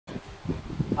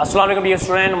अस्सलाम वालेकुम dear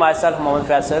student, my self Mohammad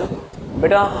Faisal.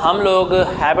 बेटा हम लोग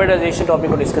हाइब्रिडाइजेशन टॉपिक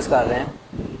को डिस्कस कर रहे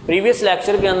हैं। प्रीवियस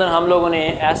लेक्चर के अंदर हम लोगों ने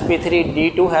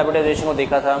sp3d2 हाइब्रिडाइजेशन को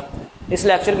देखा था। इस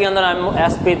लेक्चर के अंदर हम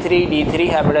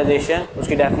sp3d3 हाइब्रिडाइजेशन,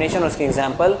 उसकी डेफिनेशन, उसकी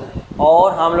एग्जांपल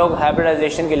और हम लोग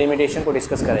हाइब्रिडाइजेशन की लिमिटेशन को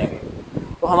डिस्कस करेंगे।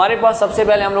 तो हमारे पास सबसे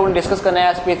पहले हम लोगों ने डिस्कस करना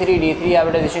है sp3d3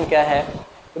 हाइब्रिडाइजेशन क्या है।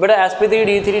 तो बेटा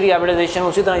sp3d3 हाइब्रिडाइजेशन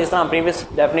उसी तरह जिस तरह हम प्रीवियस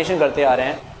डेफिनेशन करते आ रहे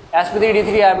हैं।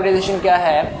 sp3d3 हाइब्रिडाइजेशन क्या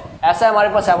है? ऐसा हमारे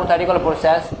पास हाइपोथेटिकल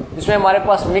प्रोसेस जिसमें हमारे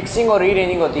पास मिक्सिंग और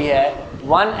रीअरेंजिंग होती है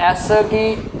 1s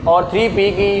की और 3p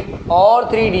की और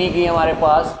 3d की हमारे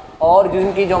पास, और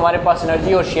जिनकी जो हमारे पास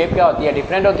एनर्जी और शेप क्या होती है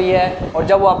डिफरेंट होती है। और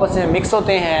जब वो आपस में मिक्स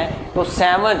होते हैं तो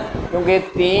 7, क्योंकि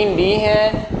 3d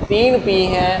हैं 3p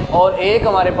हैं और एक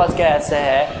हमारे पास क्या ऐसा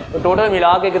है, तो टोटल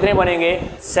मिला के कितने बनेंगे?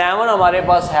 7 हमारे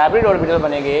पास हाइब्रिड ऑर्बिटल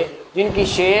बनेंगे जिनकी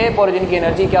शेप और जिनकी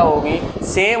एनर्जी क्या होगी?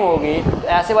 सेम होगी। तो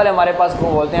ऐसे वाले हमारे पास को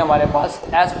बोलते हैं हमारे पास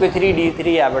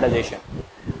sp3d3 हाइब्रिडाइजेशन।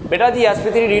 बेटा जी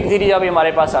sp3d3 जब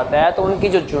हमारे पास आता है तो उनकी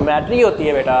जो ज्योमेट्री होती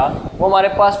है बेटा वो हमारे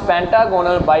पास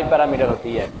पेंटागोनल बाइपैरामिडल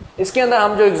होती है। इसके अंदर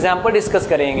हम जो एग्जांपल डिस्कस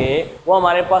करेंगे वो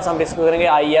हमारे पास हम डिस्कस करेंगे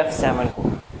IF7 को।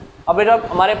 अब बेटा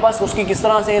हमारे पास उसकी किस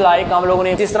तरह से लाइक हम लोगों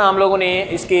ने जिस तरह हम लोगों ने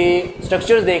इसकी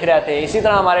स्ट्रक्चर्स देख रहे थे, इसी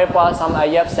तरह हमारे पास हम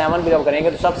IF7 की जब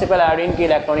करेंगे तो सबसे पहले आयोडीन की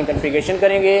इलेक्ट्रॉनिक कन्फिगरेशन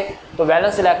करेंगे। तो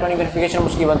वैलेंस इलेक्ट्रॉनिक कन्फिगरेशन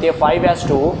उसकी बनती है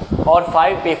 5s2 और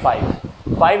 5p5।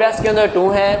 5s के अंदर 2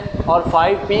 है और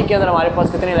 5p के अंदर हमारे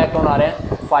पास कितने इलेक्ट्रॉन आ रहे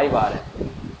हैं? 5 आ रहे हैं।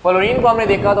 फ्लोरीन को हमने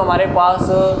देखा तो हमारे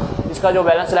पास इसका जो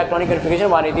बैलेंस इलेक्ट्रॉनिक कन्फिगरेशन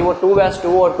बन रही थी वो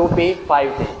 2s2 और 2p5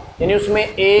 थे, यानी उसमें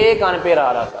 1 अनपेयर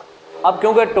आ रहा था। अब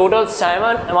क्योंकि टोटल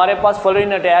 7 हमारे पास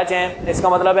फ्लोरीन अटैच हैं, इसका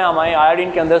मतलब है हमारे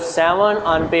आयोडीन के अंदर 7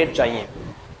 अनपेयर चाहिए।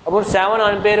 अब उन 7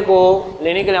 अनपेयर को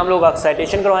लेने के लिए हम लोग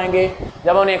एक्साइटेशन करवाएंगे।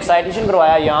 जब हमने एक्साइटेशन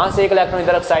करवाया, यहाँ से एक इलेक्ट्रॉन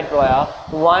इधर एक्साइट करवाया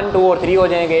तो 1 2 और 3 हो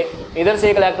जाएंगे। इधर से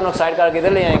एक इलेक्ट्रॉन एक्साइट करके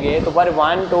इधर ले आएंगे तो पर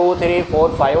 1 2 3 4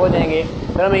 5 हो जाएंगे।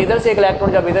 फिर हम इधर से एक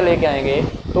इलेक्ट्रॉन जब इधर लेके आएंगे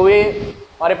तो ये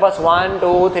हमारे पास 1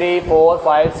 2 3 4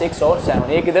 5 6 और 7,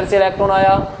 एक इधर से इलेक्ट्रॉन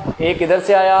आया, एक इधर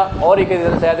से आया और एक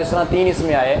इधर से आया, तो इस तरह 3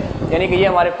 इसमें आए, यानी कि ये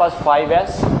हमारे पास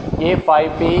 5s, ये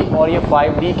 5p और ये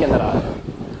 5d के अंदर आ रहा है।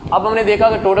 अब हमने देखा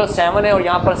कि टोटल 7 है और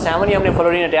यहाँ पर 7 ही हमने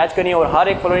फ्लोरीन अटैच करनी है और हर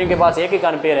एक फ्लोरीन के पास एक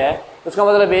अनपेयर है। उसका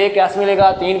मतलब एक s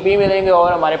मिलेगा, 3p मिलेंगे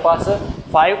और हमारे पास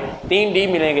 3d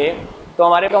मिलेंगे। तो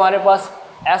हमारे पास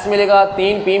s मिलेगा,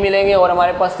 3p मिलेंगे और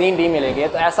हमारे पास 3d मिलेंगे।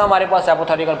 तो ऐसा हमारे पास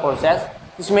हाइपोथेटिकल प्रोसेस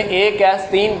जिसमें एक s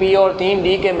 3p और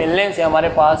 3d के मिलने से हमारे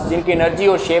पास जिनकी एनर्जी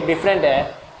और शेप डिफरेंट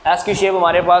है। s की शेप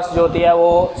हमारे पास जो होती है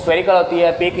वो स्फेरिकल होती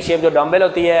है, p की शेप जो डम्बल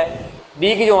होती है,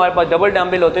 d की जो हमारे पास डबल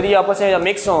डम्बल होते थे, आपस में जब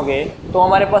मिक्स होंगे तो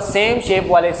हमारे पास सेम शेप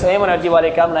वाले सेम एनर्जी वाले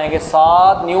क्या बनाएंगे?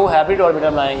 7 न्यू हाइब्रिड ऑर्बिटल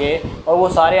बनाएंगे और वो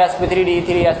सारे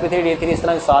sp3d3 इस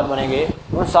तरह के 7 बनेंगे।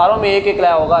 उन सारों में एक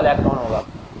क्या होगा? इलेक्ट्रॉन होगा।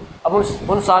 अब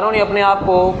उन सारों ने अपने आप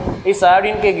को इस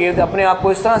आयोडीन के गिर्द अपने आप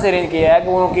को इस तरह से अरेंज किया है कि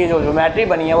उनकी जो ज्योमेट्री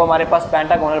बनी है वो हमारे पास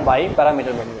पेंटागोनल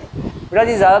बाइपैरामिडल बनी है। बेटा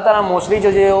जी ज़्यादातर हम मोस्टली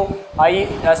जो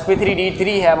sp3d3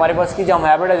 है हमारे पास की जो हम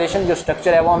हाइब्रिडाइजेशन जो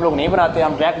स्ट्रक्चर है वो हम लोग नहीं बनाते,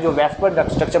 हम डायरेक्ट जो वेस्पर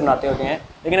स्ट्रक्चर बनाते होते हैं।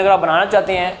 लेकिन अगर आप बनाना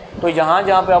चाहते हैं तो जहाँ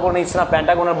पे आपको इस तरह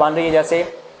पेंटागोनल बन रही है, जैसे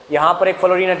यहाँ पर एक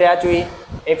फ्लोरीन अटैच हुई,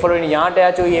 एक फ्लोरीन यहाँ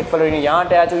अटैच हुई, एक फ्लोरीन यहाँ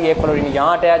अटैच हुई, एक फ्लोरीन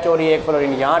यहाँ अटैच हो रही है, एक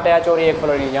फ्लोरीन यहाँ अटैच हो रही है, एक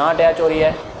फ्लोरीन यहाँ अटैच हो रही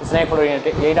है, इसने एक फ्लोरीन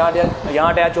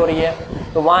यहाँ अटैच हो रही है।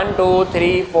 तो 1 2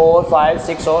 3 4 5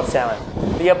 6 और 7,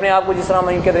 तो ये अपने आप को जिस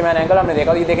तरह इनके दरमियान एंगल हमने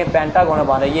देखा, ये देखें पेंटागोनल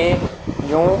बन रहा है, ये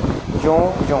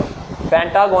यूं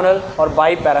पेंटागोनल और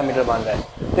बाइपैरामिडल बन रहा है।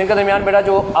 तो इनके दरमियान बेटा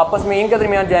जो आपस में इनके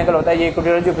दरमियान जो एंगल होता है, ये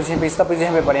इक्वेटोरियल जो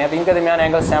पोजीशन पे पड़े हैं, तो इनके दरमियान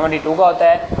एंगल 72 का होता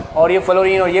है और ये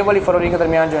फ्लोरीन और ये वाली फ्लोरीन के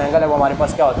दरमियान जो एंगल है वो हमारे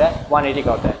पास क्या होता है? 180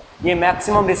 का होता है। ये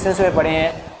मैक्सिमम डिस्टेंस पे पड़े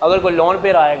हैं। अगर कोई लोन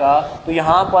पेयर आएगा तो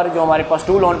यहाँ पर जो हमारे पास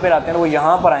 2 लोन पेयर आते हैं वो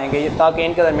यहाँ पर आएंगे, ताकि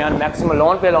इनके दरमियान मैक्सिमम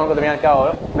लोन के दरमियान क्या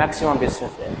हो? मैक्सिमम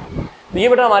डिस्टेंस है। तो ये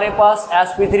बेटा हमारे पास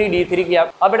sp3d3 की।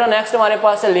 अब बेटा नेक्स्ट हमारे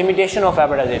पास है limitation of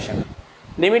hybridisation.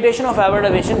 Limitation of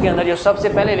hybridisation के अंदर जो सबसे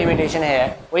पहले लिमिटेशन है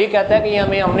वो ये कहता है कि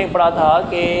हमने पढ़ा था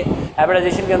कि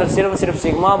हाइब्रिडाइजेशन के अंदर सिर्फ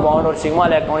सिग्मा बॉन्ड और सिग्मा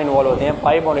इलेक्ट्रॉन इन्वॉल्व होते हैं,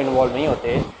 पाई बॉन्ड इन्वॉल्व नहीं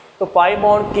होते। तो पाई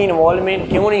बॉन्ड की इन्वॉल्वमेंट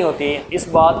क्यों नहीं होती, इस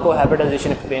बात को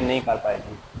हाइब्रिडाइजेशन एक्सप्लेन नहीं कर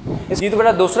पाएगी। इसकी तो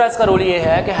बेटा दूसरा इसका रोल ये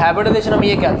है कि हाइब्रिडाइजेशन हम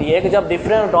ये कहती है कि जब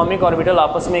डिफरेंट एटॉमिक ऑर्बिटल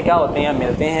आपस में क्या होते हैं?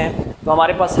 मिलते हैं, तो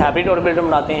हमारे पास हाइब्रिड ऑर्बिटल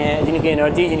बनाते हैं जिनकी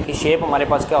एनर्जी जिनकी शेप हमारे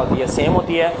पास क्या होती है? सेम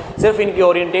होती है, सिर्फ इनकी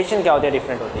ओरिएंटेशन क्या होती है?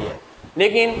 डिफरेंट होती है।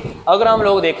 लेकिन अगर हम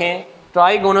लोग देखें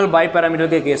ट्राइगोनल बाइपैरामिडल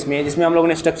के केस में, जिसमें हम लोगों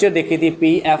ने स्ट्रक्चर देखी थी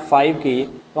pf5 की,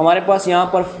 तो हमारे पास यहाँ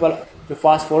पर जो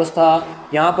फास्फोरस था,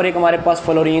 यहाँ पर एक हमारे पास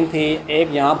फ्लोरीन थी, एक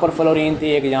यहाँ पर फ्लोरीन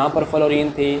थी, एक यहाँ पर फ्लोरीन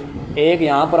थी, एक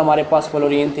यहाँ पर हमारे पास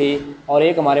फ्लोरीन थी और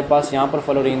एक हमारे पास यहाँ पर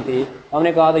फ्लोरीन थी।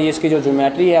 हमने कहा था ये इसकी जो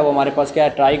ज्योमेट्री है वो हमारे पास क्या है?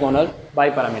 ट्राइगोनल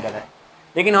बाइपैरामिडल है।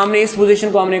 लेकिन हमने इस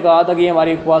पोजीशन को हमने कहा था कि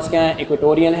हमारे पास क्या है?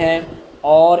 इक्वेटोरियल है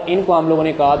और इनको हम लोगों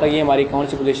ने कहा था ये हमारी कौन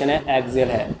सी पोजीशन है, एक्सियल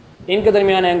है। इनके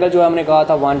दरमियान एंगल जो है हमने कहा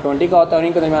था 120 का होता है और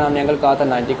इनके दरमियान हमने एंगल कहा था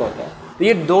 90 का होता है। तो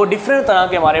ये दो डिफरेंट तरह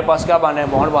के हमारे पास क्या बन रहे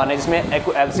हैं, बॉन्ड बन रहे हैं, जिसमें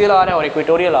एक्सियल आ रहा है और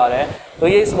इक्वेटोरियल आ रहा है। तो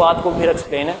ये इस बात को फिर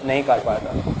एक्सप्लेन नहीं कर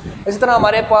पाता। इसी तरह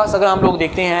हमारे पास अगर हम लोग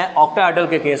देखते हैं ऑक्टाहेड्रल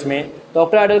के केस में, तो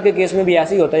ऑक्टाहेड्रल के केस में भी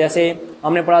ऐसे ही होता है। जैसे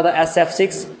हमने पढ़ा था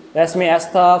SF6, इसमें S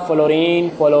था फ्लोरीन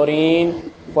फ्लोरीन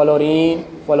फ्लोरीन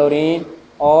फ्लोरीन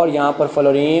और यहाँ पर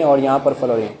फ्लोरीन और यहाँ पर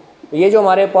फ्लोरीन। तो ये जो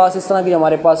हमारे पास इस तरह की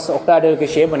हमारे पास ऑक्टाहेड्रल की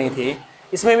शेप बनी थी,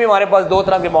 इसमें भी हमारे पास दो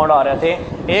तरह के बॉन्ड आ रहे थे,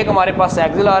 एक हमारे पास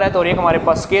एक्सियल आ रहा था और एक हमारे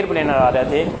पास स्क्वायर प्लेनर आ रहे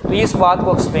थे। तो ये इस बात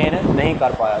को एक्सप्लेन नहीं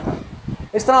कर पाया था।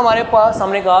 इस तरह हमारे पास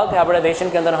हमने कहा कि हाइब्रिडाइजेशन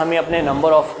के अंदर हमें अपने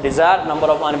number of desire number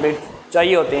of अनबिट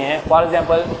चाहिए होते हैं। फॉर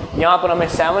एग्जांपल यहाँ पर हमें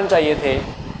 7 चाहिए थे,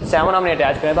 7 हमने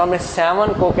अटैच करें, तो हमने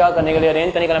 7 को क्या करने के लिए,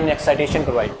 अरेंज करने के लिए हमने एक्साइटेशन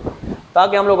करवाई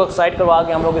ताकि हम लोग एक्साइट करवा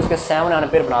के हम लोग इसके 7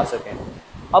 अनपेयर बना सकें।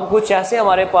 अब कुछ ऐसे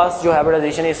हमारे पास जो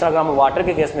हाइब्रिडाइजेशन इस तरह का हम वाटर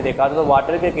के केस में देखा था, तो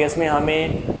वाटर के केस में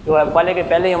हमें जो है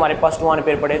पहले ही हमारे पास 2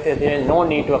 अनपेयर पड़े थे, नो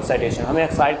नीड टू एक्साइटेशन, हमें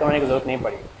एक्साइट करवाने की ज़रूरत नहीं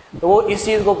पड़ी। तो वो इस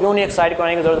चीज़ को क्यों नहीं एक्साइट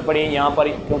करवाने की ज़रूरत पड़ी यहाँ पर,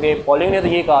 क्योंकि पॉलिंग ने तो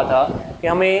ये कहा था कि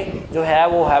हमें जो है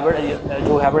वो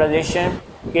हाइब्रिडाइजेशन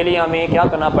के लिए हमें क्या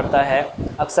करना पड़ता है,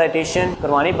 एक्साइटेशन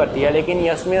करवानी पड़ती है, लेकिन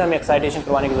ये उसमें हमें एक्साइटेशन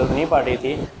करवाने की ज़रूरत नहीं पड़ रही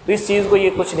थी। तो इस चीज़ को ये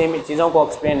कुछ चीज़ों को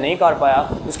एक्सप्लेन नहीं कर पाया,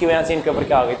 उसकी वजह से इनके ऊपर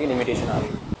क्या आ गई थी, लिमिटेशन आ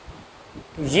गई।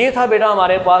 ये था बेटा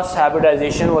हमारे पास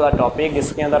हाइब्रिडाइजेशन वाला टॉपिक,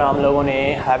 जिसके अंदर हम लोगों ने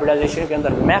हाइब्रिडाइजेशन के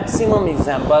अंदर मैक्सिमम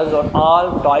एग्जांपल्स और ऑल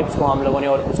टाइप्स को हम लोगों ने,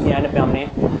 और उसकी एंड पे हमने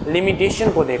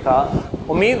लिमिटेशन को देखा।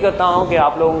 उम्मीद करता हूँ कि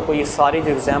आप लोगों को ये सारी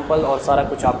जो एग्जांपल और सारा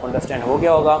कुछ आपको अंडरस्टैंड हो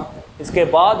गया होगा। इसके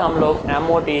बाद हम लोग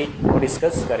MOT को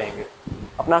डिस्कस करेंगे।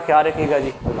 अपना ख्याल रखिएगा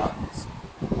जी।